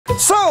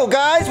So,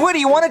 guys, what do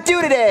you want to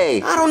do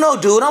today? I don't know,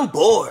 dude. I'm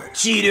bored.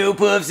 Cheeto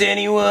Puffs,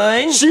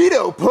 anyone?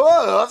 Cheeto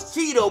Puffs?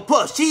 Cheeto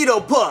Puffs,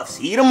 Cheeto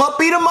Puffs. Eat 'em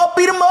up, eat 'em up,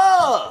 eat 'em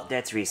up.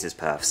 That's Reese's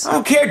Puffs. I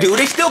don't care, dude.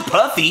 They still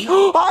puffy.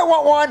 I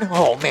want one.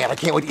 Oh, man, I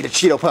can't wait to eat a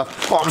Cheeto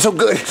Puff. Oh, I'm so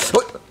good.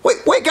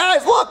 Wait,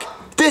 guys, look.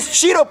 This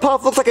Cheeto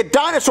Puff looks like a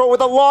dinosaur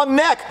with a long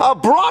neck, a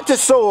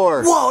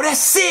brontosaur. Whoa, that's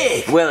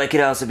sick. Well, it could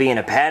also be an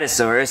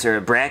apatosaurus or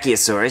a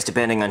brachiosaurus,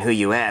 depending on who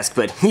you ask,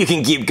 but you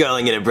can keep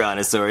calling it a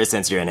brontosaurus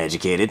since you're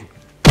uneducated.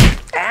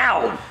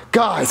 Ow!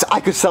 Guys, I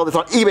could sell this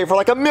on eBay for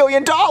like $1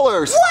 million.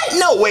 What?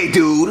 No way,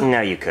 dude. No,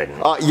 you couldn't.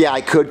 Yeah,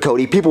 I could,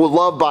 Cody. People would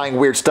love buying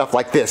weird stuff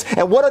like this.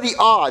 And what are the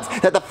odds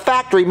that the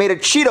factory made a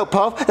Cheeto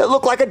Puff that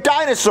looked like a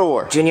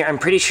dinosaur? Junior, I'm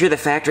pretty sure the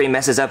factory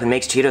messes up and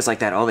makes Cheetos like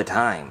that all the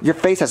time. Your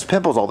face has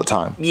pimples all the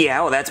time.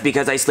 Yeah, well, that's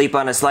because I sleep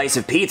on a slice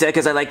of pizza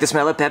because I like the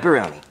smell of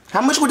pepperoni. How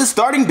much would the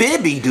starting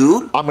bid be,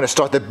 dude? I'm gonna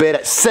start the bid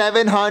at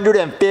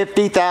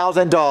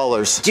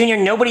 $750,000. Junior,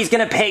 nobody's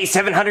gonna pay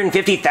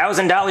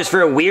 $750,000 for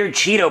a weird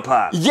Cheeto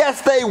Puff.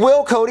 Yes, they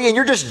will, Cody, and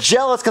you're just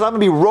jealous because I'm gonna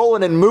be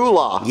rolling in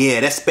moolah.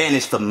 Yeah, that's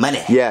Spanish for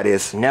money. Yeah, it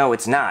is. No,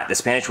 it's not. The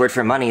Spanish word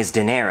for money is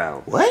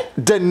dinero. What?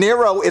 De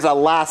Niro is a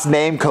last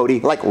name, Cody.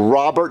 Like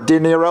Robert De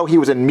Niro. He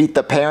was in Meet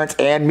the Parents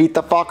and Meet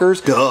the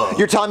Fuckers. Duh.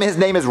 You're telling me his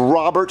name is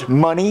Robert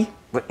Money?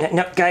 What?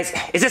 No, guys,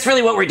 is this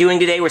really what we're doing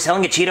today? We're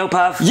selling a Cheeto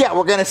Puff? Yeah,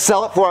 we're gonna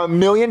sell it for $1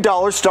 million.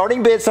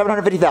 Starting bid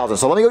 $750,000.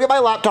 So let me go get my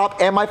laptop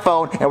and my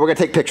phone, and we're gonna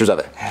take pictures of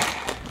it.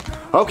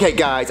 Okay,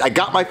 guys, I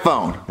got my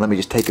phone. Let me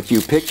just take a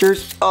few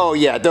pictures. Oh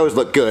yeah, those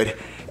look good.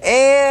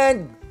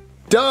 And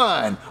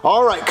done.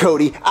 All right,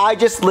 Cody, I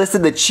just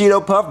listed the Cheeto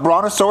Puff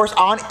Brontosaurus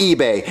on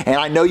eBay, and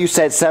I know you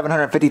said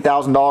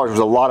 $750,000 was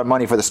a lot of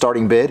money for the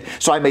starting bid,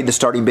 so I made the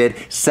starting bid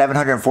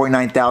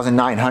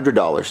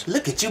 $749,900.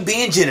 Look at you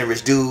being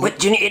generous, dude. But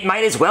Junior, it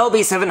might as well be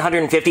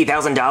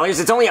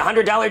 $750,000. It's only a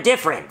 $100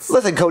 difference.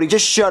 Listen, Cody,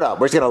 just shut up.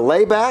 We're just gonna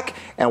lay back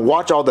and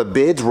watch all the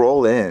bids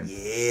roll in.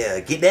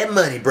 Yeah, get that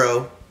money,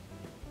 bro.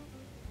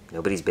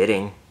 Nobody's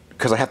bidding.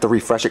 Because I have to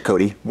refresh it,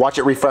 Cody. Watch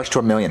it refresh to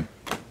 $1 million.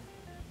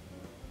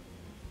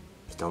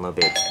 Still no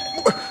bids.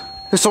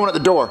 There's someone at the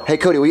door. Hey,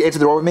 Cody, will you answer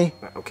the door with me?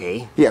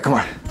 Okay. Yeah, come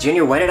on.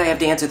 Junior, why did I have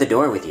to answer the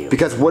door with you?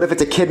 Because what if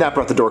it's a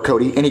kidnapper at the door,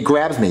 Cody, and he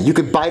grabs me? You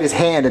could bite his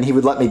hand and he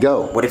would let me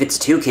go. What if it's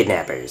two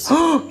kidnappers?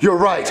 You're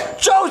right.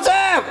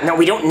 Joseph! No,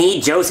 we don't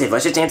need Joseph.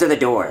 Let's just answer the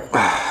door.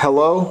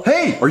 Hello?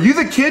 Hey, are you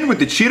the kid with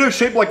the Cheeto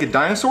shaped like a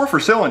dinosaur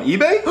for sale on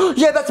eBay?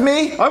 Yeah, that's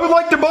me. I would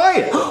like to buy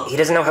it. He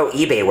doesn't know how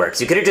eBay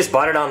works. You could have just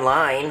bought it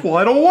online. Well,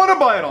 I don't want to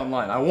buy it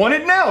online. I want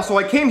it now, so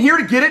I came here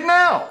to get it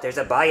now. There's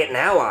a buy it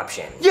now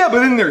option. Yeah, but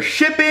then there's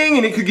shipping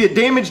and it could get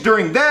damaged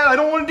during that. I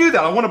don't want to do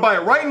that. I want to buy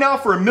it right now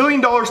for $1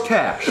 million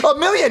cash. $1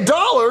 million?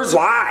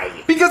 Why?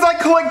 Because I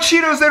collect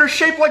Cheetos that are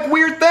shaped like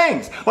weird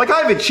things. Like I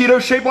have a Cheeto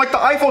shaped like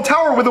the Eiffel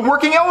Tower with a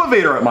working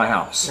elevator at my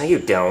house. No, you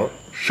don't.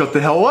 Shut the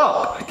hell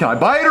up. Can I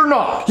buy it or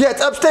not? Yeah,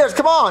 it's upstairs.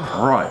 Come on.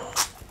 All right.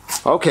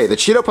 Okay, the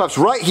Cheeto Puff's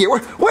right here.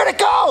 Where'd it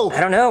go? I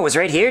don't know. It was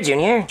right here,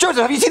 Junior.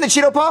 Joseph, have you seen the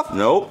Cheeto Puff?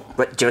 Nope.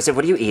 But, Joseph,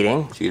 what are you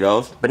eating?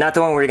 Cheetos. But not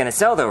the one we're gonna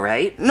sell, though,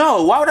 right?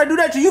 No, why would I do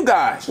that to you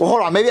guys? Well,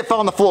 hold on. Maybe it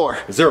fell on the floor.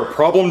 Is there a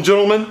problem,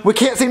 gentlemen? We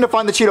can't seem to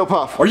find the Cheeto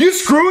Puff. Are you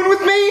screwing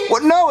with me?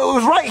 Well, no, it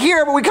was right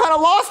here, but we kind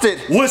of lost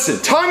it.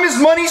 Listen, time is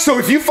money, so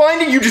if you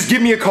find it, you just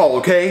give me a call,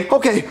 okay?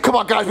 Okay, come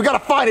on, guys. We gotta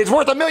find it. It's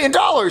worth $1 million.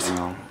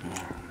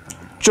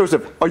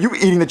 Joseph, are you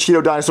eating the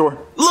Cheeto Dinosaur?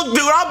 Look,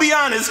 dude, I'll be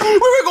honest. We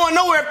were going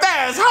nowhere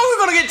fast. How are we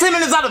gonna get 10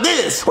 minutes out of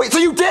this? Wait, so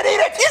you did eat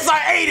it? Yes,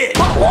 I ate it.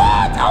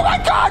 What? Oh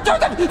my God,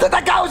 Joseph!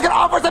 That guy was gonna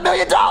offer us $1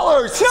 million.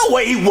 No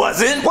way he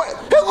wasn't. What?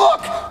 Hey, look,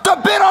 the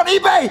bid on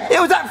eBay. It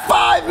was at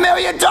 $5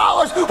 million.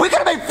 We could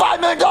have made $5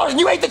 million, and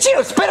you ate the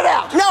Cheeto. Spit it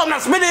out. No, I'm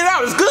not spitting it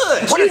out. It's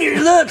good. What did you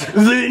look?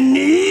 The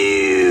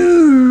news.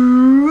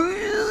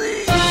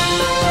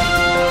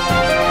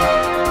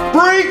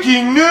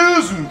 Breaking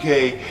news,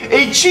 okay?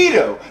 A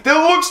Cheeto that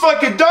looks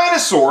like a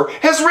dinosaur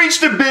has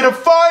reached a bid of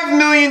 $5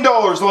 million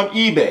on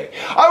eBay.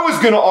 I was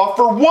gonna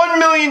offer $1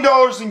 million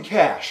in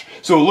cash,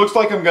 so it looks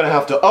like I'm gonna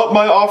have to up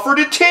my offer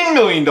to $10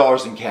 million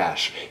in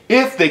cash,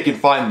 if they can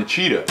find the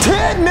Cheeto.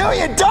 $10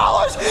 million?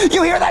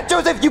 You hear that,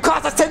 Joseph? You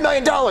cost us $10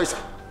 million.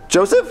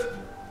 Joseph?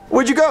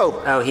 Where'd you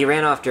go? Oh, he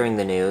ran off during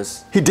the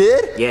news. He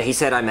did? Yeah, he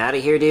said, I'm out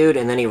of here, dude,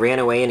 and then he ran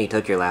away and he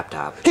took your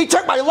laptop. He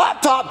took my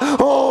laptop!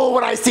 Oh,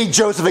 when I see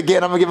Joseph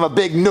again, I'm gonna give him a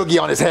big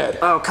noogie on his head.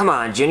 Oh, come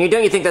on, Junior,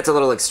 don't you think that's a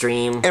little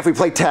extreme? And if we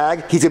play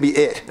tag, he's gonna be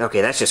it. Okay,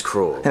 that's just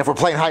cruel. And if we're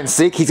playing hide and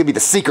seek, he's gonna be the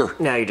seeker.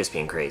 Now you're just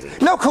being crazy.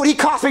 No, Cody, he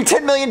cost me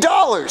 $10 million!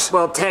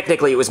 Well,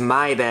 technically, it was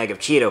my bag of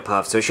Cheeto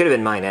Puffs, so it should have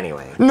been mine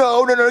anyway.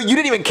 No, you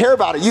didn't even care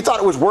about it. You thought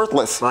it was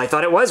worthless. Well, I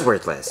thought it was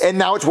worthless. And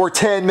now it's worth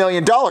 $10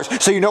 million.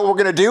 So you know what we're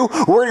gonna do?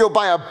 We're gonna go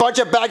buy a bunch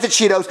of bags of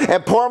Cheetos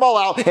and pour them all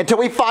out until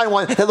we find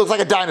one that looks like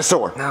a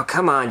dinosaur. Oh,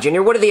 come on,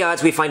 Junior. What are the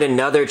odds we find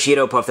another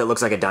Cheeto Puff that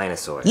looks like a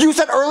dinosaur? You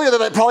said earlier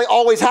that probably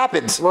always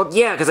happens. Well,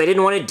 yeah, because I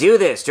didn't want to do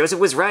this. Joseph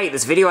was right.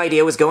 This video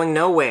idea was going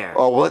nowhere.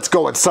 Oh, well, it's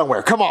going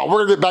somewhere. Come on, we're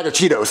gonna get a bag of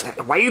Cheetos.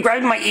 Why are you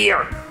grabbing my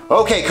ear?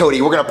 Okay,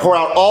 Cody, we're gonna pour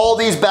out all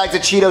these bags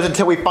of Cheetos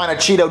until we find a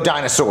Cheeto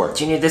dinosaur.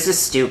 Junior, this is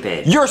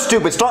stupid. You're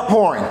stupid. Start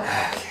pouring.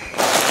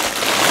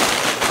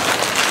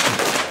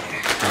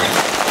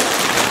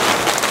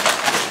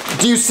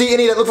 Do you see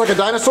any that look like a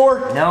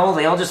dinosaur? No,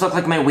 they all just look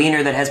like my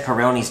wiener that has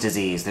Peyronie's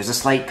disease. There's a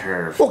slight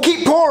curve. Well,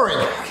 keep pouring.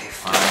 Okay,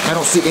 fine. I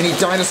don't see any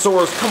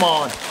dinosaurs. Come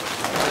on.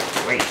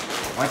 Wait,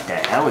 what the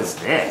hell is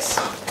this?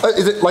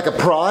 Is it like a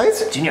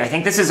prize? Junior, I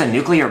think this is a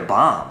nuclear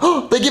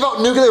bomb. They give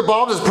out nuclear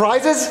bombs as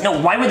prizes? No,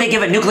 why would they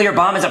give a nuclear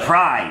bomb as a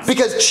prize?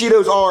 Because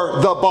Cheetos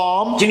are the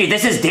bomb. Junior,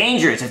 this is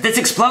dangerous. If this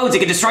explodes, it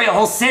could destroy a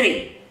whole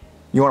city.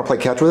 You want to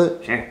play catch with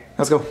it? Sure.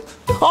 Let's go.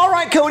 All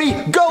right, Cody,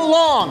 go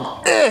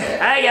long.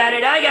 I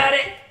got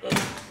it.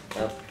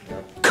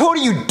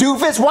 Cody, you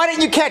doofus, why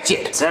didn't you catch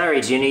it?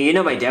 Sorry, Junior, you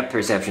know my depth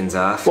perception's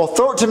off. Well,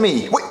 throw it to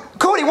me. Wait,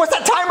 Cody, what's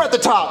that timer at the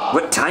top?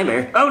 What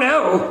timer? Oh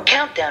no!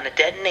 Countdown to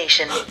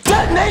detonation.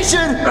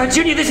 Detonation!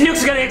 Junior, this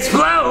nuke's gonna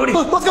explode!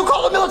 Let's go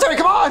call the military,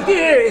 come on!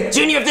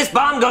 Junior, if this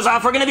bomb goes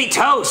off, we're gonna be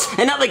toast!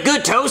 And not like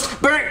good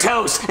toast, burnt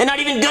toast! And not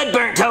even good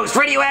burnt toast,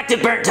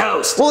 radioactive burnt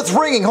toast! Well, it's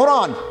ringing, hold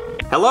on.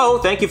 Hello,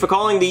 thank you for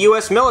calling the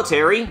U.S.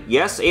 military.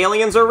 Yes,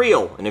 aliens are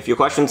real. And if your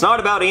question's not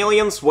about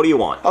aliens, what do you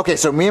want? Okay,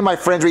 so me and my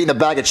friends are eating a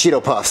bag of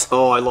Cheeto Puffs.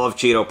 Oh, I love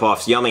Cheeto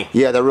Puffs. Yummy.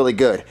 Yeah, they're really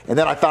good. And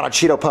then I found a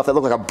Cheeto Puff that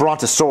looked like a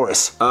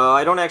brontosaurus.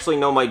 I don't actually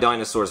know my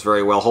dinosaurs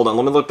very well. Hold on,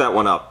 let me look that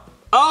one up.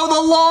 Oh,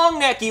 the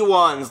long necky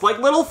ones, like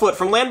Littlefoot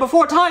from Land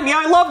Before Time. Yeah,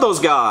 I love those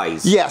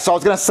guys. Yeah, so I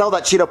was gonna sell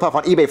that Cheeto Puff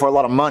on eBay for a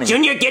lot of money.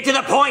 Junior, get to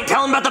the point!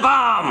 Tell him about the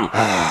bomb!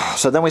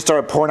 So then we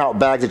started pouring out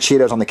bags of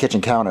Cheetos on the kitchen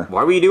counter.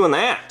 Why were you doing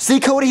that? See,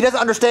 Cody, he doesn't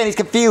understand. He's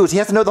confused. He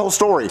has to know the whole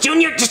story.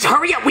 Junior, just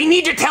hurry up! We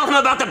need to tell him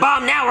about the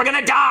bomb now! We're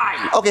gonna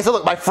die! Okay, so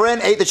look, my friend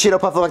ate the Cheeto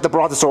Puff that looked like the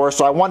brontosaurus,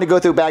 so I wanted to go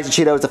through bags of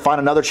Cheetos to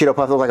find another Cheeto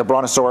Puff that looked like a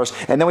brontosaurus,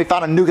 and then we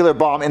found a nuclear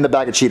bomb in the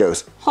bag of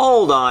Cheetos.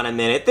 Hold on a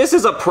minute. This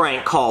is a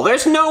prank call.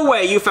 There's no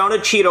way you found a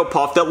Cheeto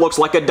Puff that looks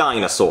like a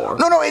dinosaur.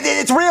 No,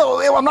 it's real.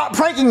 I'm not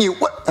pranking you.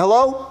 What?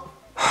 Hello?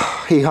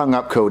 He hung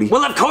up, Cody.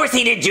 Well, of course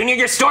he did, Junior.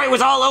 Your story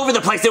was all over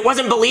the place. It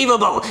wasn't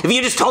believable. If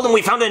you just told him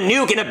we found a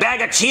nuke in a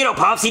bag of Cheeto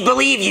Puffs, he'd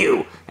believe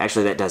you.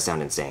 Actually, that does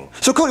sound insane.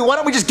 So, Cody, why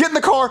don't we just get in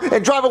the car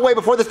and drive away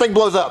before this thing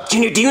blows up?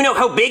 Junior, do you know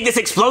how big this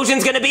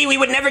explosion's gonna be? We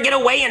would never get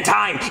away in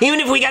time. Even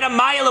if we got a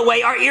mile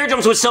away, our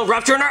eardrums would still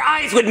rupture and our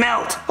eyes would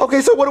melt.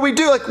 Okay, so what do we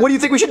do? Like, what do you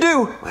think we should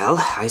do?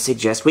 Well, I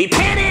suggest we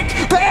panic!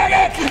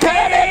 Panic!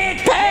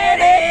 Panic!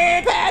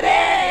 Panic! Panic!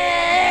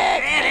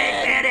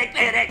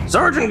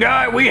 Sergeant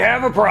Guy, we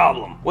have a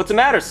problem. What's the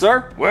matter,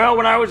 sir? Well,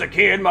 when I was a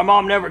kid, my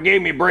mom never gave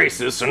me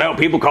braces, so now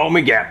people call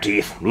me gap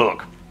teeth.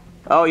 Look.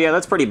 Oh yeah,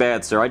 that's pretty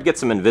bad, sir. I'd get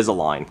some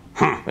Invisalign.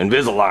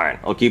 Invisalign.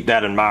 I'll keep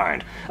that in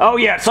mind. Oh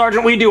yeah,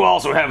 Sergeant, we do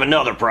also have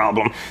another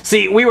problem.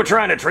 See, we were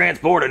trying to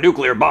transport a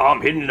nuclear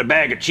bomb hidden in a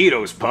bag of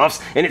Cheetos Puffs,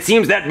 and it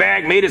seems that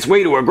bag made its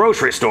way to a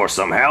grocery store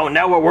somehow, and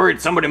now we're worried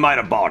somebody might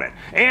have bought it.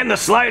 And the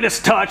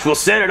slightest touch will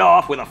set it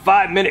off with a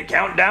 5-minute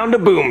countdown to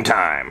boom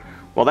time.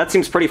 Well, that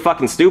seems pretty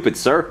fucking stupid,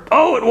 sir.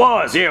 Oh, it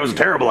was. Yeah, it was a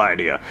terrible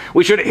idea.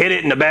 We should have hid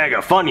it in a bag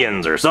of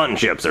Funyuns or Sun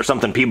Chips or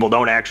something people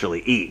don't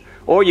actually eat.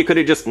 Or you could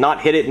have just not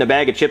hid it in a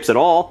bag of chips at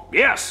all.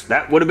 Yes,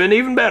 that would have been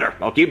even better.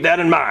 I'll keep that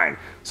in mind.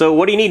 So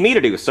what do you need me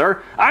to do,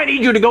 sir? I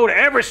need you to go to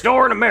every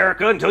store in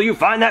America until you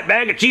find that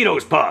bag of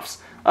Cheetos Puffs.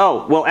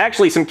 Oh, well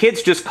actually some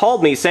kids just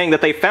called me saying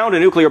that they found a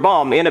nuclear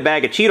bomb in a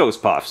bag of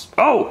Cheetos Puffs.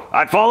 Oh,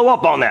 I'd follow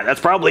up on that. That's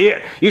probably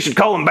it. You should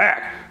call them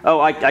back. Oh,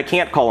 I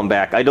can't call him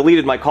back. I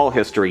deleted my call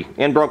history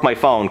and broke my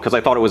phone because I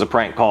thought it was a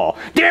prank call.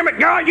 Damn it,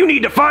 Guy, you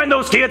need to find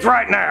those kids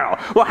right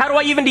now. Well, how do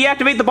I even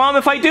deactivate the bomb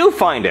if I do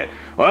find it?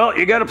 Well,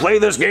 you gotta play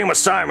this game with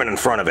Simon in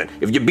front of it.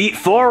 If you beat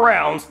 4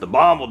 rounds, the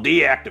bomb will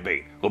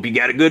deactivate. Hope you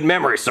got a good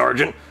memory,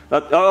 Sergeant.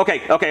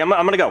 Okay, I'm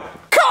gonna go.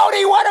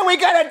 Cody, what are we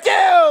gonna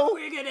do?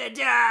 We're gonna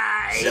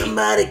die!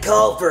 Somebody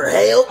call for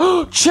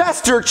help?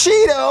 Chester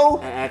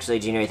Cheeto! Actually,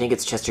 Junior, I think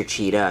it's Chester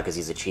Cheetah, because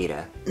he's a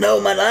cheetah. No,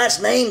 my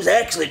last name's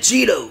actually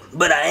Cheeto,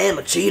 but I am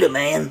a cheetah,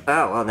 man.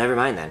 Oh, well, never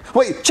mind then.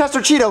 Wait, Chester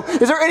Cheeto,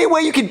 is there any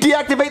way you can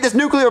deactivate this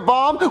nuclear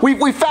bomb?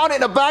 We found it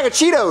in a bag of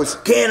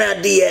Cheetos. Can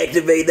I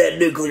deactivate that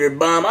nuclear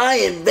bomb? I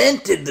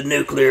invented the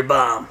nuclear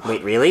bomb.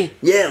 Wait, really?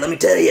 Yeah, let me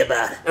tell you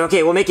about it.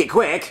 Okay, we'll make it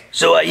quick.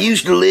 So I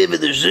used to live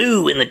at the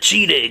zoo in the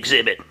cheetah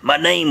exhibit. My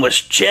name was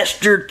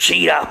Chester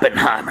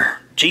Oppenheimer.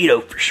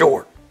 Cheeto for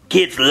short.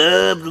 Kids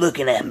loved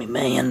looking at me,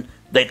 man.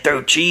 They'd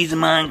throw cheese in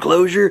my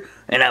enclosure,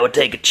 and I would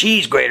take a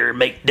cheese grater and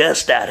make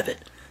dust out of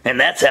it. And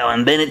that's how I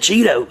invented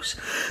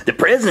Cheetos. The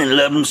president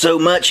loved them so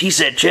much, he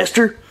said,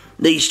 Chester,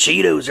 these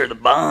Cheetos are the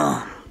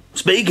bomb.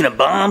 Speaking of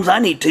bombs, I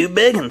need 2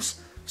 big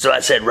ones. So I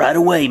said, right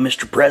away,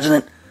 Mr.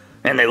 President.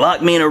 And they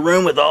locked me in a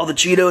room with all the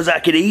Cheetos I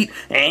could eat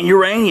and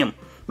uranium.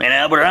 And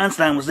Albert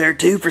Einstein was there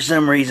too for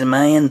some reason,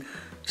 man.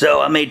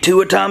 So I made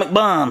 2 atomic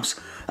bombs.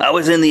 I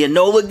was in the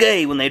Enola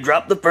Gay when they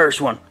dropped the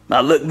first one.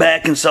 I looked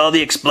back and saw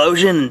the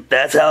explosion, and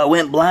that's how I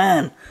went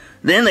blind.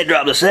 Then they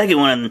dropped the second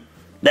one, and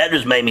that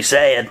just made me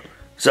sad.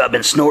 So I've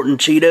been snorting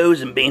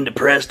Cheetos and being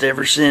depressed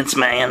ever since,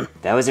 man.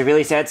 That was a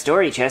really sad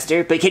story,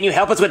 Chester. But can you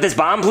help us with this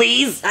bomb,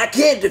 please? I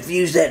can't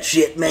defuse that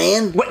shit,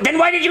 man. Then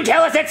why did you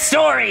tell us that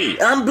story?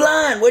 I'm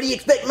blind. What do you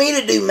expect me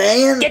to do,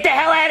 man? Get the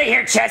hell out of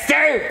here,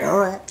 Chester!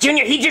 Alright.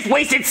 Junior, he just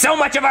wasted so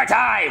much of our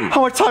time!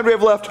 How much time do we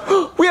have left?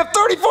 We have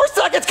 34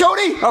 seconds,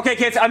 Cody! Okay,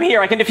 kids, I'm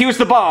here. I can defuse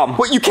the bomb.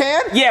 What, you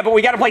can? Yeah, but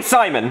we gotta play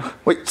Simon.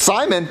 Wait,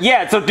 Simon?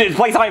 Yeah, so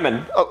play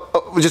Simon.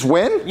 Oh, just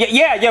win?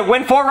 Yeah,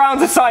 win 4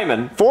 rounds of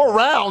Simon. 4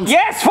 rounds?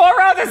 Yes, 4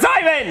 rounds of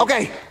Simon!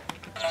 Okay.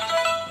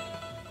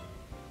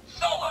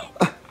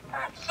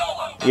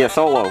 Yeah,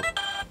 solo.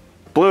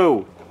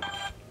 Blue.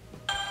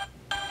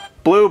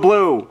 Blue,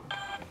 blue.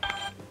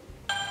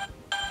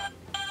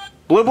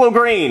 Blue, blue,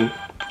 green.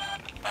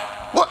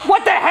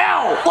 What the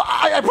hell? Well,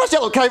 I pressed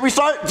yellow. Can I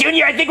restart?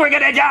 Junior, I think we're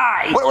gonna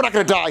die! We're not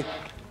gonna die.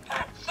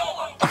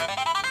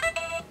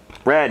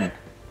 Red.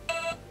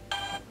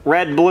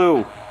 Red,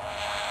 blue.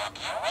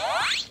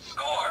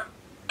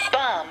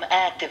 Bomb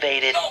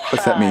activated.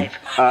 What's that mean?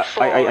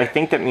 I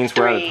think that means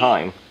we're out of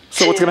time.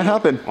 So what's gonna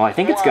happen? Well, I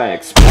think it's gonna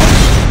explode.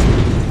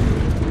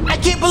 I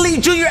can't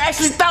believe Junior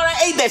actually thought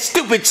I ate that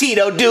stupid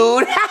Cheeto,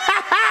 dude.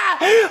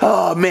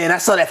 Oh man, I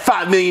saw that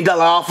 $5 million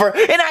offer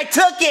and I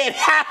took it.